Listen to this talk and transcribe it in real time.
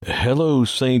Hello,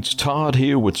 Saints. Todd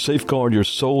here with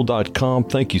SafeguardYourSoul.com.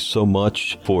 Thank you so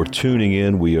much for tuning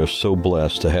in. We are so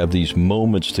blessed to have these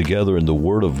moments together in the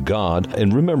Word of God.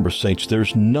 And remember, Saints,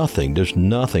 there's nothing,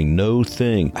 no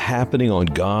thing happening on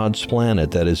God's planet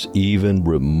that is even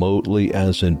remotely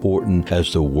as important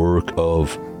as the work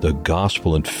of the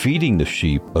gospel and feeding the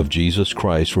sheep of Jesus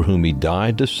Christ, for whom He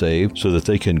died to save, so that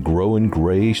they can grow in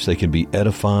grace, they can be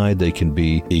edified, they can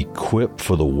be equipped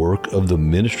for the work of the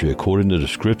ministry according to the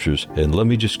Scriptures. And let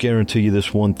me just guarantee you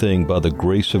this one thing: by the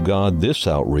grace of God, this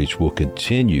outreach will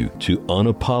continue to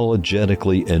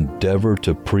unapologetically endeavor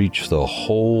to preach the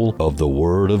whole of the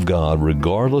Word of God,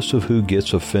 regardless of who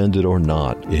gets offended or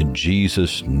not, in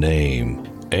Jesus' name.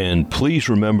 And please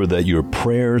remember that your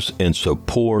prayers and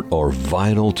support are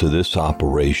vital to this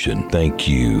operation. Thank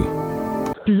you.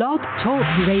 Blog Talk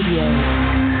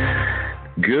Radio.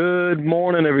 Good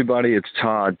morning, everybody. It's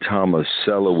Todd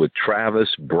Tomasello with Travis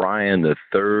Bryan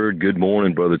III. Good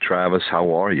morning, Brother Travis.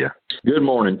 How are you? Good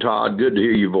morning, Todd. Good to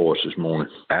hear your voice this morning.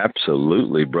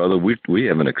 Absolutely, brother. We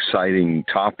have an exciting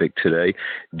topic today.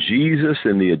 Jesus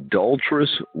and the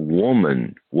adulterous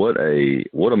woman. What a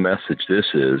message this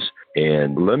is.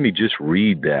 And let me just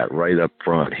read that right up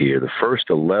front here. The first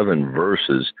 11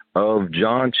 verses of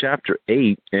John chapter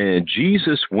 8. And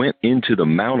Jesus went into the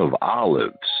Mount of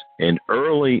Olives, and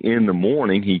early in the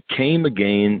morning he came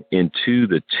again into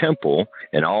the temple,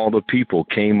 and all the people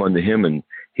came unto him, and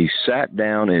he sat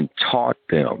down and taught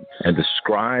them. And the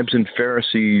scribes and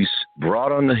Pharisees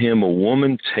brought unto him a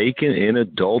woman taken in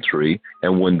adultery.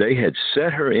 And when they had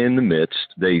set her in the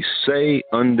midst, they say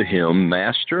unto him,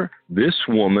 Master, this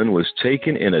woman was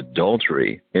taken in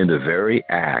adultery in the very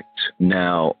act.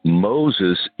 Now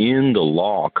Moses in the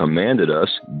law commanded us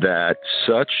that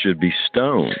such should be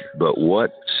stoned. But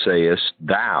what sayest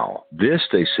thou? This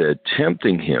they said,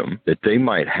 tempting him, that they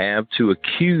might have to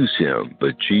accuse him.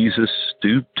 But Jesus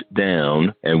stooped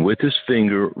down, and with his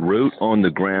finger wrote on the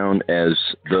ground as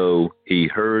though he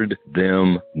heard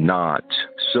them not.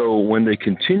 So when they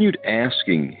continued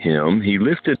asking him, he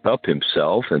lifted up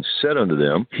himself and said unto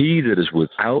them, He that is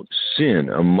without sin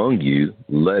among you,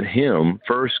 let him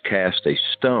first cast a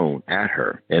stone at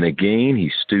her. And again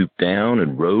he stooped down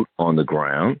and wrote on the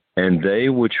ground. And they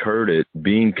which heard it,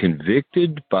 being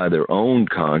convicted by their own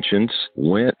conscience,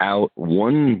 went out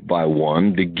one by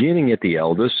one, beginning at the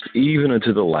eldest, even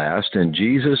unto the last. And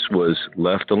Jesus was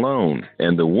left alone,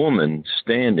 and the woman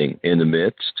standing in the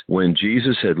midst. When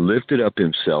Jesus had lifted up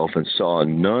himself and saw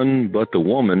none but the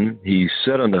woman, he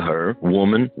said unto her,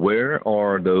 Woman, where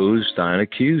are those thine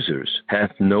accusers?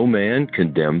 Hath no man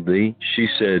condemned thee? She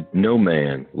said, No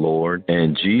man, Lord.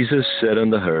 And Jesus said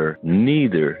unto her,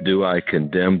 Neither do I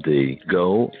condemn thee.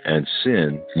 Go and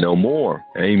sin no more.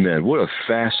 Amen. What a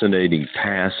fascinating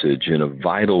passage and a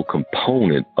vital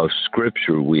component of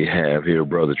Scripture we have here,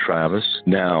 Brother Travis.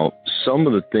 Now, some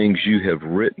of the things you have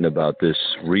written about this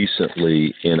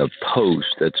recently in a post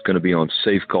that's going to be on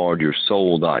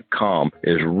SafeguardYourSoul.com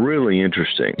is really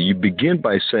interesting. You begin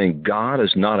by saying God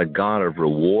is not a God of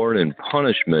reward and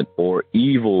punishment or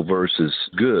evil versus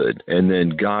good. And then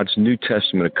God's New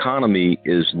Testament economy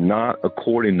is not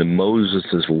according to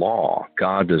Moses' law.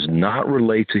 God does not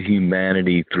relate to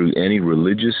humanity through any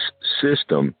religious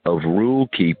system of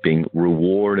rule-keeping,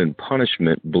 reward and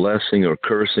punishment, blessing or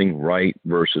cursing, right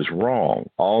versus wrong.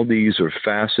 All these are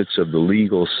facets of the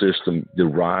legal system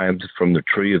derived from the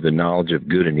tree of the knowledge of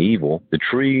good and evil. The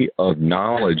tree of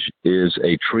knowledge is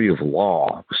a tree of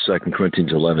law. 2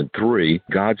 Corinthians 11:3.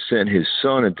 God sent his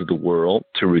Son into the world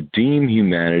to redeem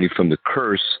humanity from the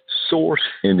curse source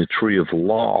in the tree of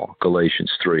law,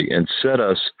 Galatians 3, and set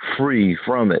us free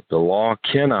from it. The law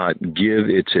cannot give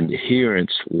its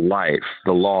adherents life.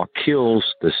 The law kills,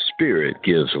 the Spirit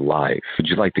gives life. Would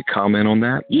you like to comment on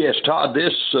that? Yes, Todd,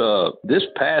 this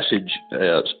passage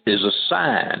is a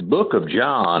sign. Book of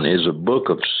John is a book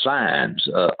of signs.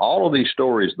 All of these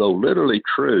stories, though literally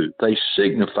true, they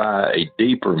signify a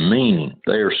deeper meaning.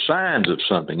 They are signs of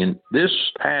something. And this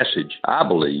passage, I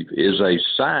believe, is a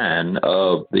sign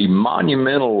of the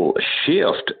monumental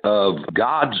shift of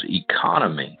God's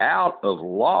economy out of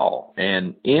law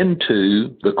and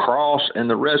into the cross and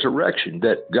the resurrection,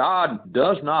 that God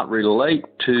does not relate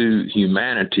to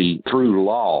humanity through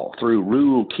law, through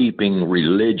rule-keeping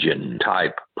religion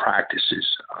type practices.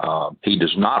 He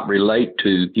does not relate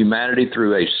to humanity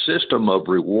through a system of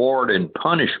reward and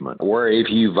punishment, where if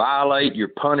you violate,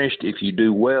 you're punished. If you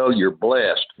do well, you're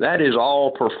blessed. That is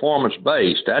all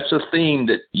performance-based. That's a theme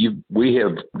that we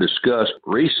have discussed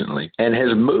recently and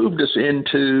has moved us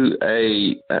into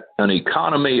an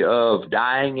economy of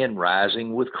dying and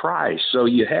rising with Christ. So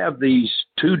you have these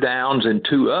two downs and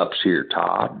two ups here,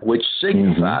 Todd, which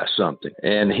signify something.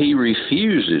 And he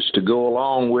refuses to go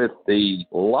along with the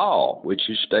law, which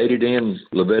is stated in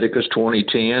Leviticus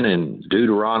 20:10 and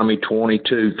Deuteronomy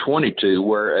 22:22,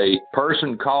 where a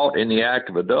person caught in the act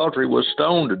of adultery was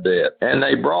stoned to death. And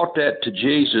they brought that to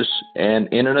Jesus, and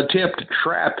in an attempt to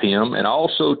trap him and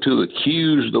also to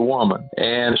accuse the woman,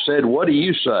 and said, "What do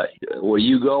you say? Will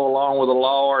you go along with the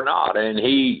law or not?" And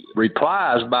he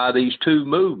replies by these two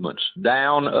movements,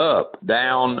 down, up,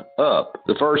 down, up.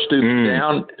 The first stooping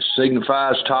down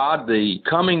signifies, Todd, the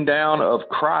coming down of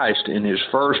Christ in his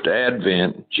first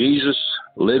advent, Jesus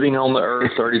living on the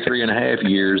earth 33 and a half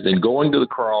years, then going to the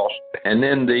cross, and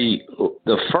then the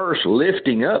first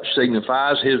lifting up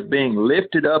signifies his being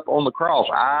lifted up on the cross.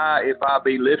 If I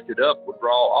be lifted up, will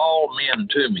draw all men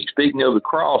to me. Speaking of the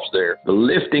cross there, the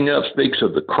lifting up speaks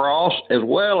of the cross as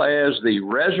well as the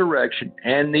resurrection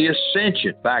and the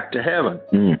ascension back to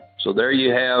heaven. So there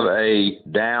you have a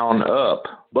down up.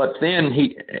 But then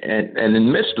and in the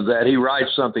midst of that, he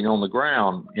writes something on the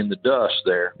ground in the dust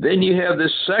there. Then you have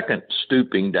this second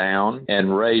stooping down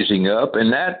and raising up,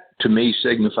 and that to me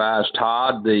signifies,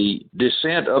 Todd, the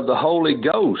descent of the Holy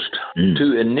Ghost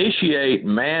to initiate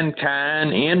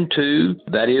mankind into,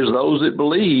 that is, those that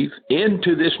believe,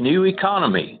 into this new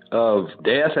economy of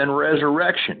death and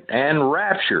resurrection and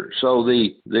rapture. So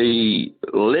the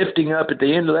lifting up at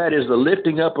the end of that is the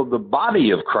lifting up of the body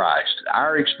of Christ,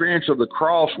 our experience of the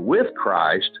cross with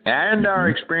Christ, and our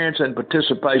experience and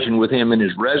participation with him in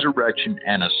his resurrection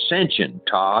and ascension,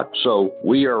 Todd. So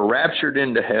we are raptured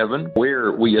into heaven.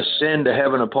 We ascend to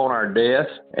heaven upon our death,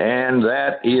 and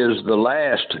that is the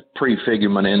last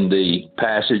prefigurement in the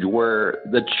passage where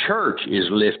the church is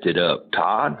lifted up,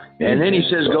 Todd. And then he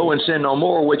says, "Go and sin no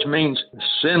more," which means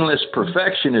sinless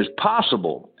perfection is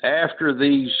possible after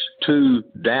these two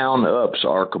down ups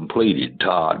are completed,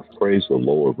 Todd. Praise the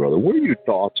Lord, brother. What are your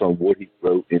thoughts on what he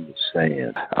wrote in the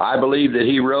sand? I believe that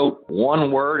he wrote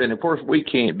one word, and of course we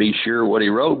can't be sure what he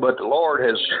wrote, but the Lord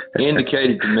has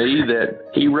indicated to me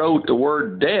that he wrote the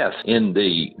word death in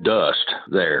the dust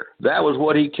there. That was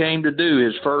what he came to do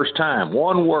his first time.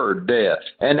 One word, death.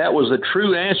 And that was a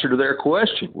true answer to their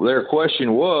question. Their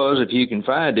question was, if you can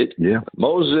find it,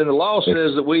 Moses in the law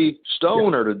says that we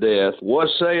stone her to death. What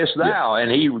sayest thou?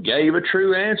 And he gave a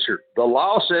true answer. The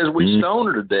law says we stone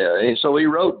her to death. And so he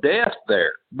wrote death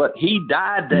there. But he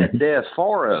died that death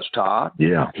for us, Todd.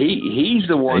 Yeah. He's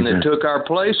the one that took our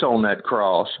place on that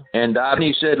cross and died. And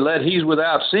he said, "Let he's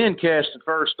without sin cast the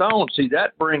first stone." See,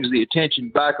 that brings the attention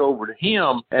back over to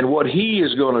him and what he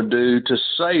is going to do to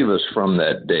save us from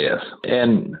that death.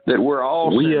 And that we're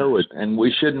all sinners, and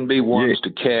we shouldn't be ones to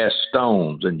cast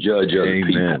stones and judge other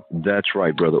people. That's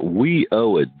right, brother. We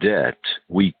owe a debt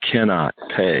we cannot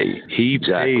pay. He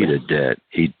paid a debt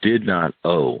he did not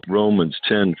owe. Romans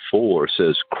 10:4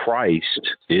 says, "Christ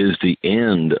is the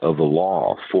end of the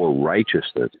law for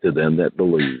righteousness to them that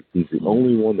believe." He's the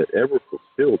only one that ever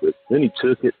fulfilled it. Then he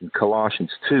took it in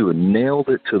Colossians 2 and nailed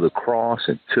it to the cross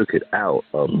and took it out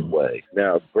of the way.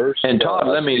 Now, verse... And Todd,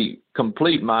 let me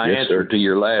complete my answer to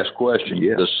your last question.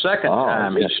 The second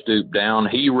time he stooped down,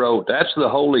 he wrote, that's the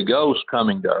Holy Ghost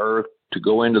coming to earth to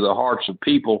go into the hearts of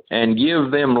people and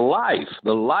give them life,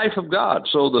 the life of God.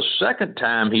 So the second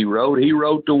time he wrote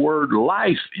the word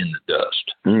life in the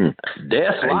dust.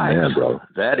 Death, life. Bro.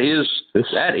 That is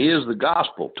the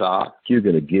gospel, Todd. You're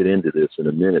going to get into this in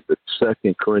a minute, but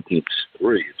 2 Corinthians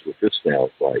 3 is what this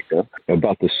sounds like,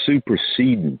 about the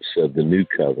supersedence of the new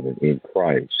covenant in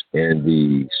Christ and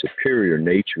the superior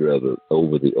nature of it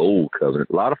over the old covenant.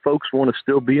 A lot of folks want to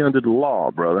still be under the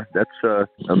law, brother. That's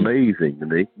amazing to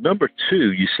me. Number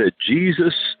 2, you said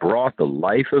Jesus brought the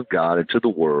life of God into the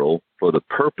world for the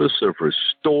purpose of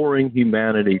restoring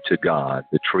humanity to God,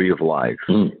 the tree of life.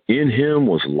 In him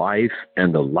was life,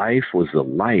 and the life was the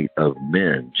light of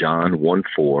men. John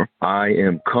 1:4. I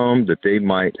am come that they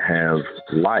might have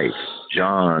life.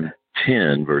 John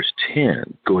 10, verse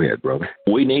 10. Go ahead, brother.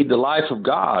 We need the life of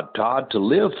God, Todd, to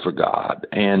live for God.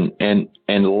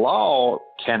 And law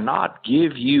cannot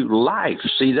give you life.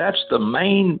 See, that's the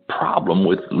main problem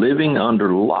with living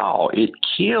under law. It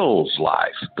kills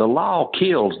life. The law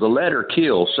kills. The letter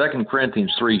kills. 2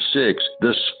 Corinthians 3:6.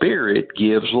 The Spirit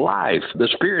gives life. The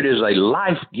Spirit is a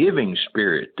life-giving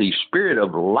Spirit. The Spirit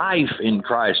of life in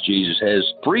Christ Jesus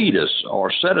has freed us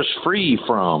or set us free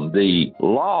from the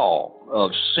law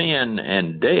of sin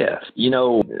and death.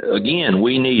 Again,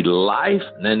 we need life,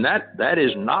 and that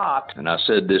is not, and I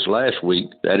said this last week,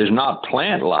 that is not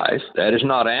plant life, that is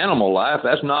not animal life,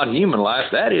 that's not human life,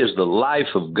 that is the life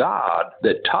of God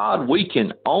that, Todd, we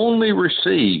can only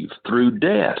receive through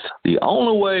death. The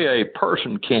only way a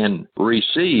person can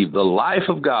receive the life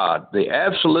of God, the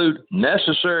absolute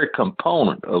necessary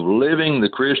component of living the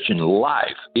Christian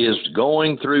life, is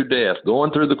going through death,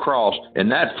 going through the cross,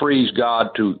 and that frees God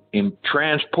to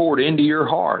transport into your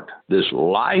heart this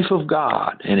life of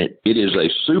God, and it is a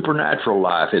supernatural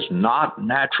life. It's not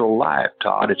natural life,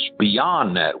 Todd. It's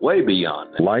beyond that, way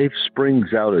beyond that. Life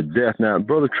springs out of death. Now,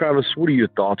 Brother Travis, what are your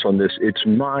thoughts on this? It's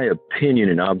my opinion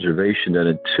and observation that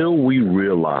until we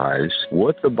realize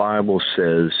what the Bible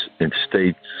says and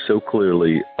states so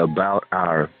clearly about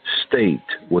our state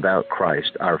without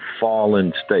Christ, our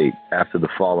fallen state after the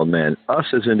fall of man, us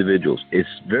as individuals,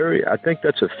 I think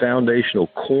that's a foundational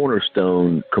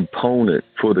cornerstone component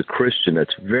for the Christian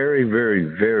that's very, very,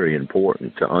 very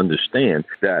important to understand,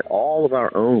 that all of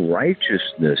our own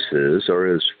righteousnesses are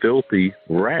as filthy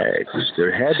rags.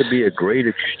 There had to be a great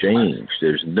exchange.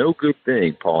 There's no good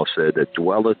thing, Paul said, that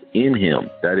dwelleth in him,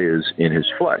 that is, in his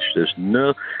flesh. There's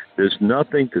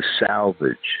nothing to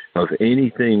salvage of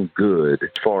anything good as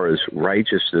far as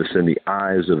righteousness in the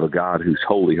eyes of a God who's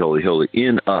holy, holy, holy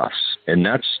in us. And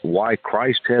that's why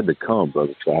Christ had to come,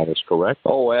 Brother Travis, correct?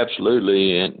 Oh,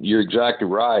 absolutely. And you're exactly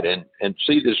right. And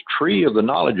see, this tree of the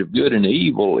knowledge of good and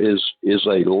evil is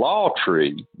a law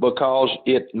tree, because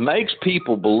it makes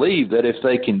people believe that if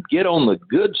they can get on the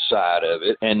good side of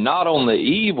it and not on the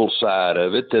evil side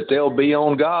of it, that they'll be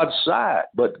on God's side.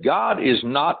 But God is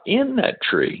not in that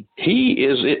tree. He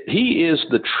is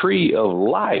the tree of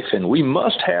life, and we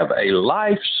must have a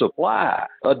life supply,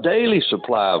 a daily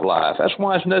supply of life. That's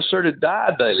why it's necessary to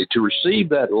die daily, to receive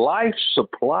that life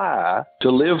supply to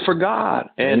live for God.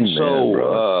 And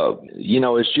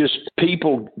it's just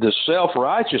people, the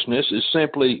self-righteousness is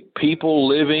simply people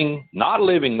not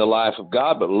living the life of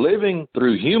God, but living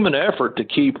through human effort to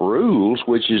keep rules,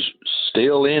 which is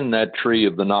still in that tree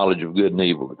of the knowledge of good and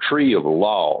evil, the tree of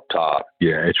law, Todd.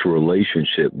 Yeah, it's a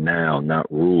relationship now,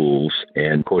 not rules.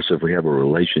 And, of course, if we have a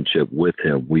relationship with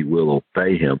him, we will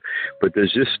obey him. But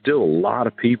there's just still a lot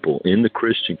of people in the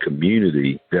Christian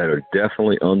community that are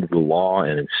definitely under the law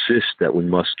and insist that we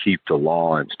must keep the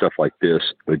law and stuff like this.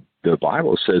 But the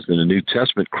Bible says in the New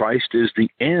Testament, Christ is the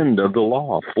end of the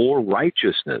law for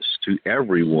righteousness to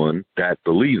everyone that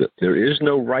believeth. There is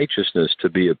no righteousness to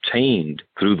be obtained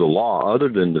through the law other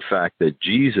than the fact that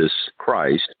Jesus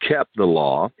Christ kept the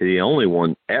law, the only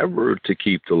one ever to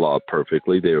keep the law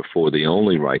perfectly, therefore the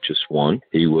only righteous one.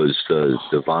 He was the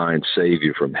divine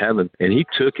Savior from heaven, and he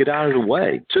took it out of the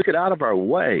way, took it out of our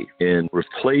way, and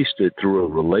replaced it through a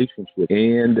relationship.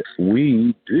 And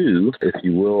we do, if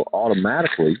you will,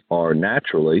 automatically or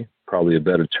naturally, probably a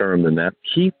better term than that,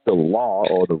 keep the law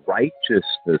or the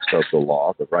righteousness of the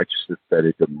law, the righteousness that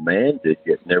it demanded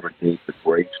yet never gave the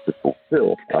grace to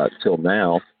fulfill till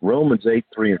now. Romans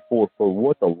 8:3-4, for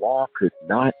what the law could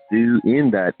not do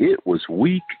in that it was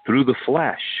weak through the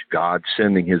flesh, God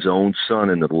sending his own Son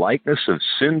in the likeness of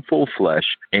sinful flesh,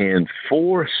 and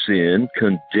for sin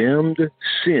condemned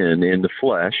sin in the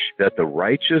flesh, that the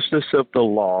righteousness of the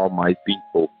law might be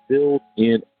fulfilled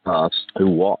in us who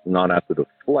walk not after the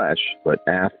flesh, but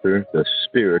after the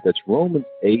Spirit. That's Romans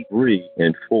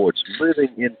 8:3-4. It's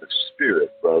living in the Spirit,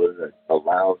 brother, that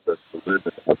allows us to live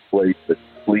in a place that's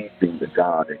pleasing to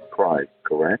God in Christ,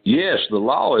 correct? Yes, the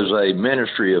law is a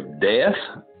ministry of death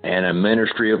and a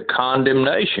ministry of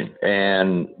condemnation.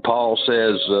 And Paul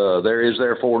says, there is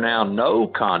therefore now no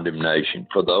condemnation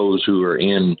for those who are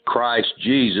in Christ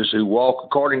Jesus, who walk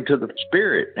according to the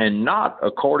Spirit and not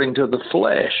according to the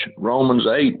flesh. Romans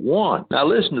 8:1. Now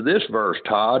listen to this verse,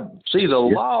 Todd. See, the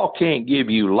law can't give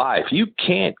you life. You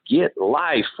can't get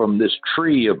life from this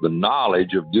tree of the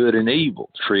knowledge of good and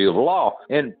evil, tree of law.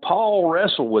 And Paul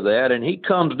wrestled with that, and he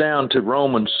comes down to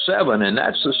Romans 7, and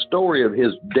that's the story of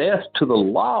his death to the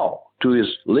law, to his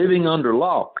living under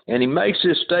law. And he makes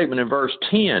this statement in verse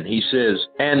 10. He says,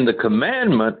 and the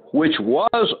commandment which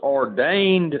was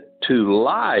ordained to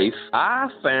life, I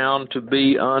found to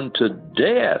be unto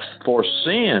death. For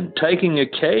sin, taking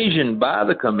occasion by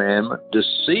the commandment,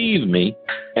 deceived me,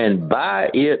 and by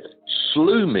it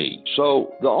slew me.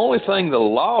 So the only thing the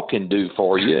law can do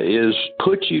for you is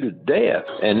put you to death,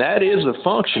 and that is the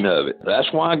function of it.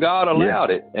 That's why God allowed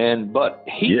it. But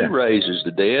he raises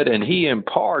the dead, and he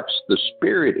imparts the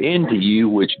Spirit into you,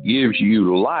 which gives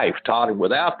you life. Todd,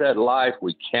 without that life,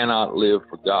 we cannot live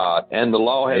for God. And the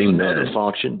law has another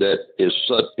function that is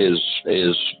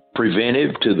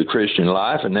preventive to the Christian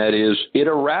life, and that is it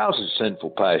arouses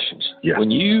sinful passions. Yeah.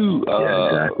 When you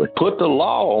exactly. put the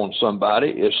law on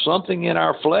somebody, it's something in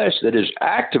our flesh that is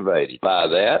activated by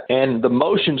that, and the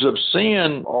motions of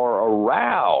sin are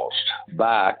aroused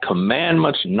by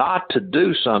commandments not to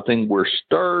do something. We're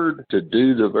stirred to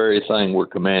do the very thing we're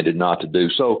commanded not to do.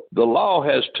 So the law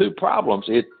has two problems.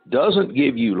 It doesn't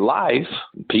give you life.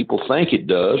 People think it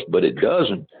does, but it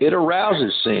doesn't. It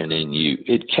arouses sin in you.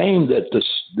 It came that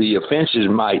the offenses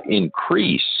might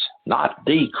increase, not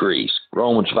decrease.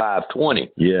 Romans 5:20.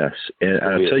 Yes, and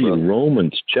I'll tell you,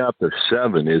 Romans chapter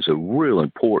 7 is a real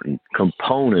important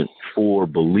component for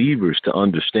believers to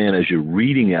understand as you're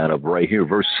reading out of right here,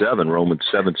 verse 7, Romans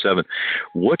 7:7.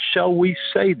 What shall we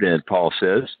say then, Paul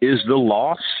says, is the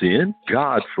law sin?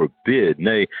 God forbid.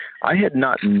 Nay, I had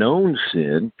not known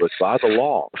sin, but by the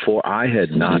law. For I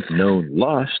had not known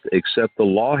lust, except the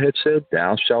law had said,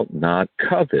 thou shalt not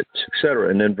covet, etc.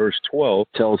 And then verse 12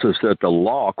 tells us that the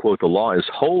law, quote, the law is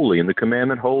holy, and the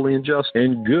commandment holy and just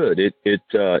and good. It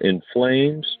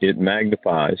inflames, it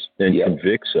magnifies, and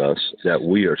convicts us that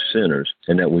we are sinners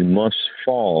and that we must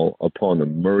fall upon the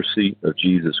mercy of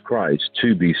Jesus Christ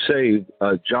to be saved.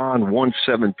 John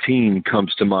 1:17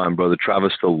 comes to mind, Brother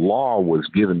Travis. The law was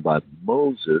given by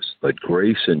Moses, but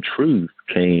grace and truth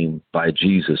came by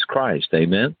Jesus Christ.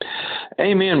 Amen?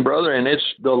 Amen, brother. And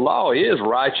the law is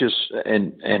righteous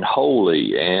and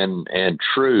holy and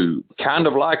true, kind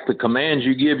of like the commands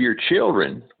you give your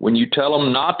children when you tell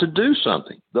them not to do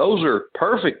something. Those are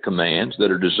perfect commands that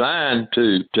are designed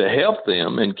to help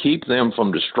them and keep them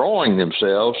from destroying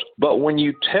themselves. But when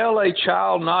you tell a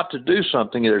child not to do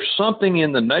something, there's something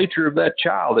in the nature of that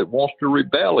child that wants to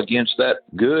rebel against that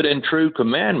good and true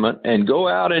commandment and go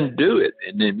out and do it.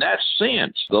 And in that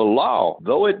sense, the law,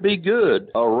 though it be good,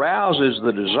 arouses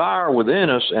the desire within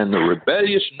us and the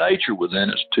rebellious nature within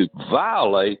us to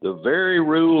violate the very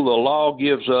rule the law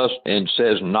gives us and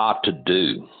says not to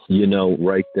do. You know,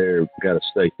 right there, got to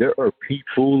say, there are people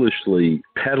foolishly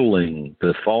peddling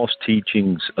the false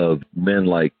teachings of men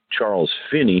like Charles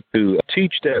Finney, who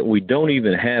teach that we don't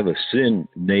even have a sin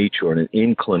nature and an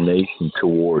inclination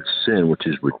towards sin, which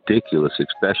is ridiculous,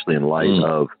 especially in light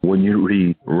of when you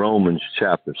read Romans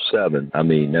chapter 7. I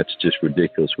mean, that's just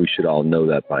ridiculous. We should all know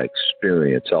that by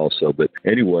experience also. But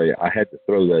anyway, I had to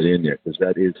throw that in there because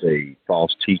that is a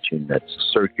false teaching that's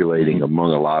circulating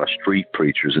among a lot of street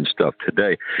preachers and stuff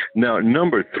today. Now,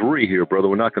 number 3 here, brother,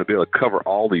 we're not going to be able to cover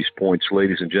all these points,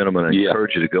 ladies and gentlemen. I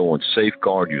encourage you to go on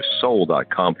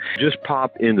safeguardyoursoul.com. Just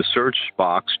pop in the search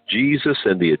box, Jesus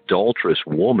and the Adulterous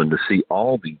Woman, to see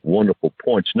all the wonderful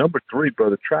points. Number 3,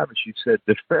 Brother Travis, you said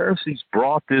the Pharisees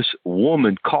brought this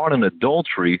woman caught in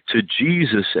adultery to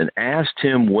Jesus and asked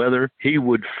him whether he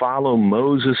would follow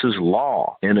Moses'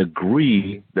 law and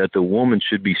agree that the woman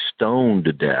should be stoned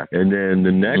to death. And then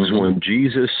the next one,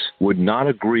 Jesus would not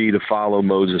agree to follow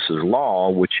Moses' law,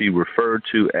 which he referred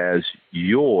to as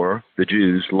the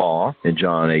Jews' law in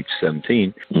John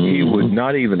 8:17. He would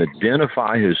not even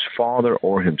identify his father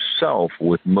or himself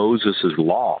with Moses'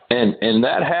 law. And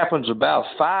that happens about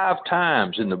 5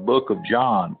 times in the book of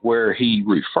John, where he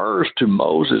refers to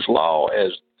Moses' law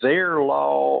as their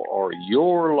law or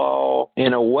your law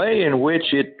in a way in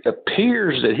which it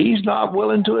appears that he's not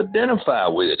willing to identify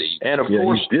with it. And of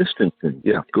course, he's distancing.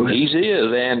 Yeah, go ahead. He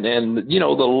is. And you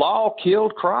know, the law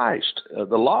killed Christ.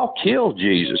 The law killed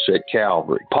Jesus at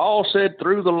Calvary. Paul said,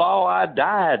 through the law, I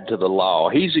died to the law.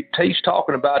 He's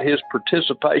talking about his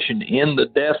participation in the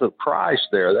death of Christ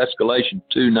there. That's Galatians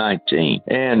 2:19.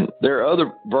 And there are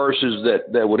other verses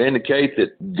that would indicate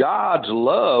that God's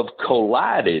love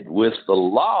collided with the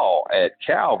law at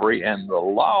Calvary, and the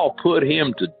law put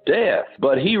him to death.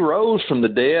 But he rose from the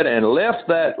dead and left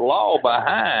that law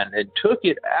behind and took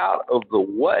it out of the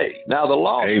way. Now, the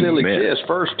law still exists.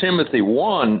 1 Timothy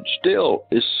 1 still,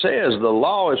 it says the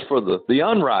law is for the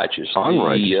unrighteous,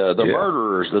 the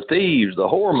murderers, the thieves, the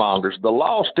whoremongers. The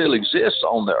law still exists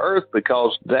on the earth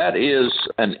because that is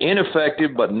an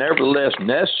ineffective but nevertheless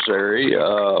necessary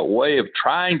way of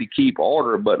trying to keep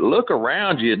order. But look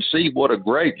around you and see what a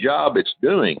great job it's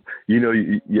doing. You know,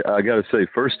 I got to say,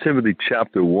 1 Timothy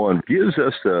chapter 1 gives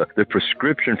us the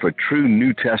prescription for true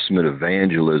New Testament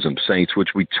evangelism, saints, which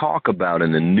we talk about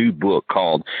in the new book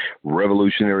called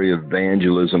Revolutionary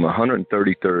Evangelism,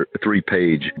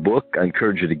 133-page book. I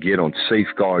encourage you to get on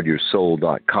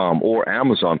safeguardyoursoul.com or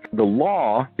Amazon. The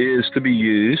law is to be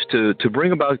used to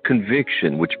bring about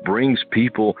conviction, which brings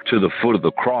people to the foot of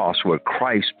the cross where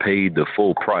Christ paid the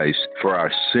full price for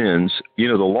our sins. You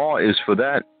know, the law is for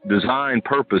that design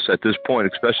purpose at this point,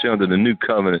 especially under the new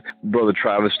covenant, Brother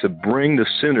Travis, to bring the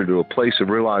sinner to a place of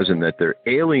realizing that they're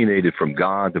alienated from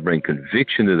God, to bring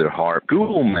conviction to their heart.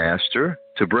 Schoolmaster,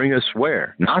 to bring us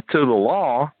where? Not to the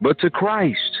law, but to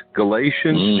Christ.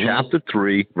 Galatians chapter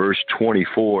 3, verse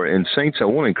 24. And saints, I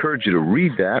want to encourage you to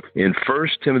read that in 1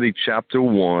 Timothy chapter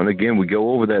 1. Again, we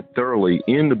go over that thoroughly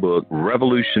in the book,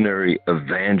 Revolutionary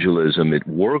Evangelism. It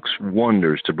works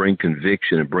wonders to bring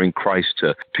conviction and bring Christ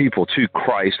to people to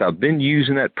Christ. I've been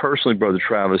using that personally, Brother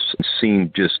Travis, and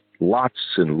seen just lots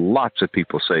and lots of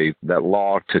people say that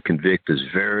law to convict is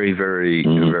very, very,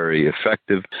 very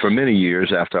effective for many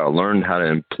years after I learned how to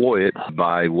employ it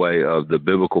by way of the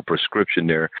biblical prescription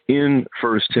there. In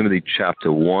 1 Timothy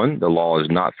chapter 1, the law is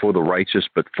not for the righteous,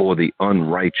 but for the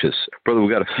unrighteous. Brother, we've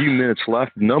got a few minutes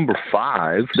left. Number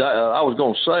 5. I was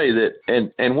going to say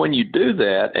that, and when you do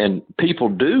that and people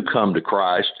do come to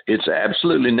Christ, it's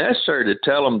absolutely necessary to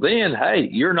tell them then, hey,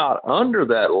 you're not under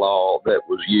that law that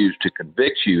was used to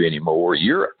convict you anymore.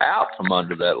 You're out from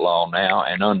under that law now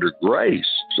and under grace.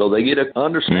 So they get an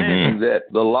understanding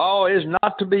that the law is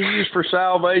not to be used for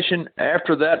salvation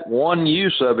after that one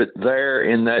use of it there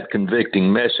in that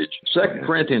convicting message. 2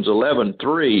 Corinthians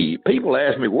 11:3, people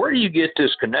ask me, where do you get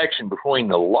this connection between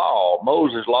the law,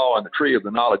 Moses' law, and the tree of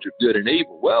the knowledge of good and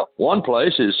evil? Well, one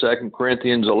place is 2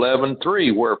 Corinthians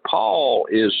 11:3, where Paul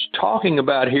is talking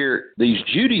about here these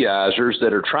Judaizers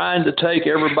that are trying to take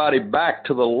everybody back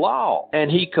to the law.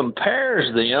 And he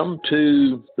compares them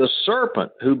to the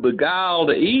serpent who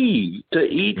beguiled Eve to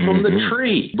eat from the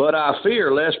tree. But I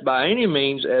fear lest by any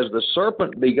means, as the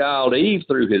serpent beguiled Eve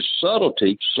through his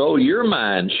subtlety, so your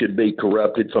mind should be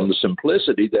corrupted from the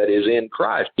simplicity that is in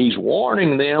Christ. He's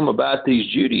warning them about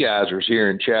these Judaizers here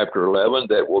in chapter 11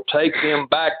 that will take them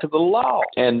back to the law.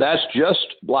 And that's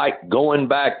just like going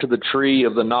back to the tree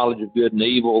of the knowledge of good and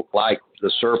evil, like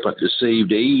the serpent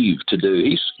deceived Eve to do.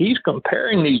 He's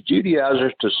comparing these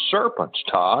Judaizers to serpents,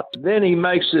 Todd. Then he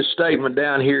makes this statement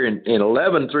down here in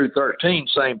 11 through 13,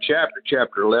 same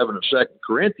chapter 11 of 2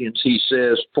 Corinthians. He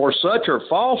says, for such are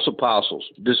false apostles,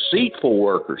 deceitful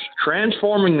workers,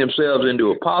 transforming themselves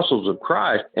into apostles of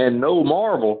Christ, and no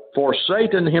marvel, for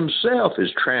Satan himself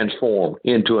is transformed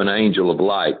into an angel of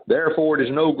light. Therefore it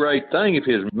is no great thing if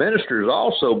his ministers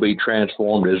also be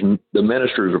transformed as the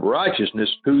ministers of righteousness,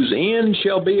 whose end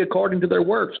shall be according to their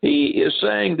works. He is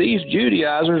saying these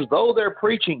Judaizers, though they're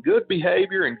preaching good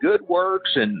behavior and good works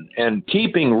and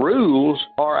keeping rules,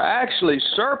 are actually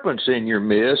serpents in your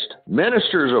midst,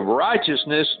 ministers of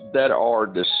righteousness that are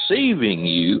deceiving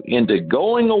you into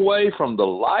going away from the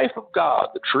life of God,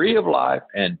 the tree of life,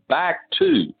 and back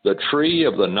to the tree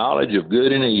of the knowledge of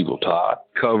good and evil, Todd.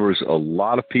 Covers a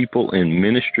lot of people in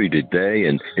ministry today,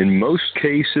 and in most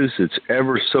cases, it's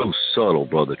ever so subtle,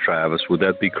 Brother Travis. Would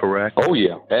that be correct? Oh,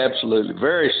 yeah, absolutely.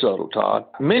 Very subtle, Todd.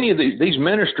 Many of these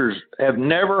ministers have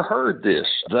never heard this.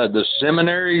 The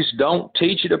seminaries don't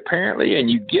teach it, apparently,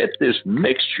 and you get this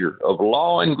mixture of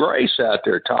law and grace out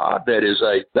there, Todd,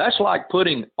 that's like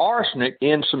putting arsenic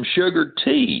in some sugared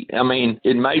tea. I mean,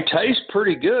 it may taste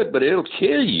pretty good, but it'll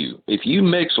kill you if you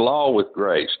mix law with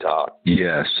grace, Todd.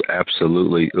 Yes,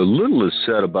 absolutely. A little is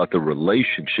said about the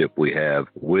relationship we have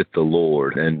with the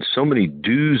Lord, and so many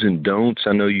do's and don'ts.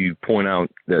 I know you point out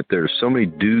that there's so many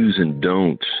do's and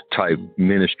don'ts type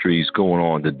ministries going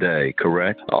on today,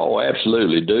 correct? Oh,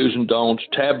 absolutely. Do's and don'ts,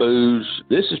 taboos.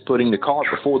 This is putting the cart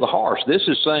before the horse. This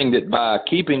is saying that by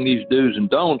keeping these do's and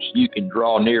don'ts, you can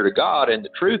draw near to God. And the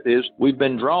truth is, we've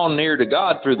been drawn near to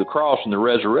God through the cross and the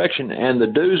resurrection, and the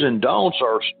do's and don'ts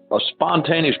are a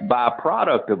spontaneous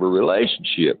byproduct of a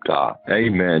relationship, Todd.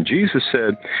 Amen. Jesus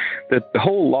said that the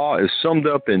whole law is summed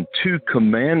up in 2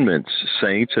 commandments,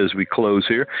 saints, as we close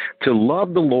here, to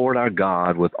love the Lord our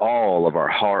God with all of our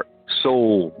heart,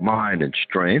 soul, mind, and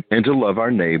strength, and to love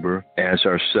our neighbor as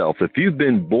ourselves. If you've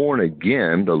been born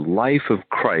again, the life of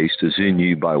Christ is in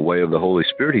you by way of the Holy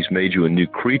Spirit. He's made you a new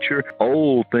creature.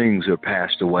 Old things are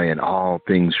passed away, and all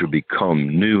things are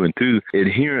become new. And through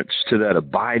adherence to that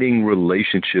abiding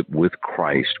relationship with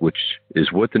Christ, which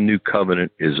is what the new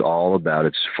covenant is all about.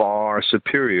 It's far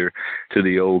superior to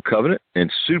the old covenant and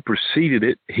superseded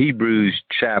it. Hebrews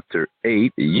chapter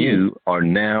 8, you are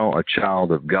now a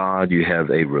child of God. You have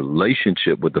a relationship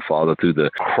relationship with the Father through the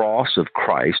cross of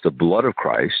Christ, the blood of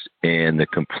Christ, and the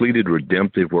completed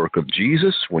redemptive work of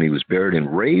Jesus when he was buried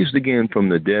and raised again from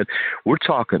the dead. We're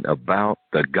talking about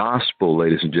the gospel,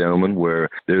 ladies and gentlemen, where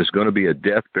there's going to be a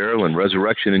death, burial, and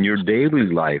resurrection in your daily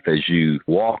life as you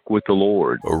walk with the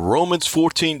Lord. Romans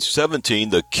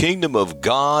 14:17, the kingdom of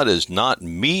God is not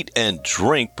meat and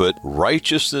drink, but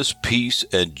righteousness, peace,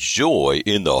 and joy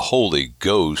in the Holy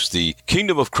Ghost. The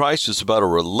kingdom of Christ is about a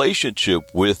relationship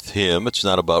with him. It's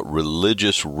not about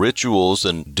religious rituals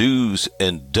and do's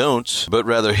and don'ts, but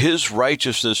rather his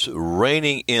righteousness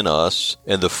reigning in us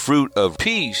and the fruit of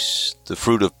peace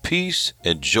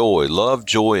and joy, love,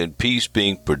 joy, and peace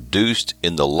being produced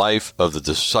in the life of the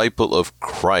disciple of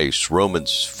Christ.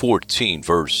 Romans 14,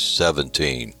 verse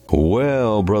 17.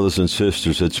 Well, brothers and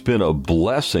sisters, it's been a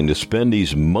blessing to spend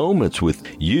these moments with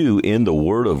you in the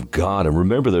Word of God. And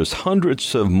remember, there's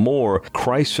hundreds of more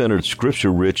Christ-centered,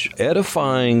 scripture-rich,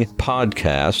 edifying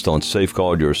podcasts on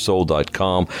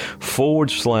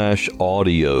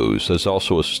safeguardyoursoul.com/audios. There's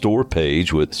also a store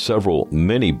page with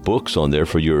many books on there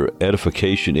for your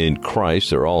edification in Christ.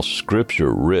 They're all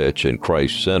scripture-rich and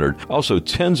Christ-centered. Also,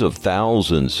 tens of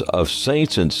thousands of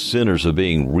saints and sinners are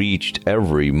being reached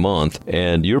every month,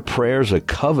 and your prayers are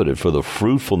coveted for the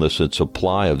fruitfulness and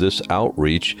supply of this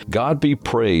outreach. God be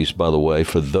praised, by the way,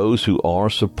 for those who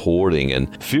are supporting.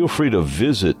 And feel free to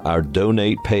visit our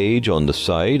donate page on the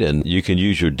site, and you can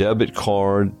use your debit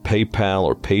card, PayPal,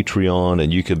 or Patreon,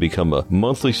 and you can become a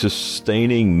monthly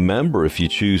sustaining member if you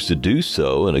choose to do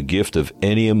so, and a gift of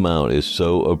any amount is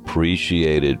so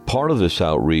appreciated. Part of this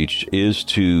outreach is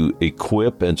to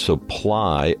equip and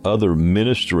supply other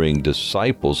ministering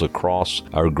disciples across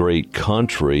our great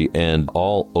country and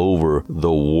all over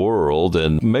the world.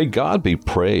 And may God be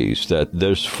praised that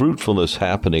there's fruitfulness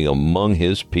happening among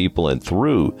his people and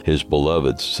through his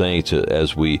beloved saints,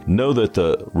 as we know that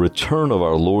the return of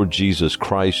our Lord Jesus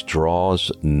Christ draws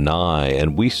nigh.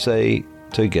 And we say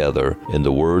together, in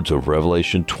the words of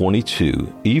Revelation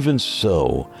 22, even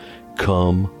so,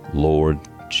 come, Lord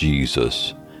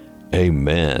Jesus.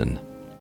 Amen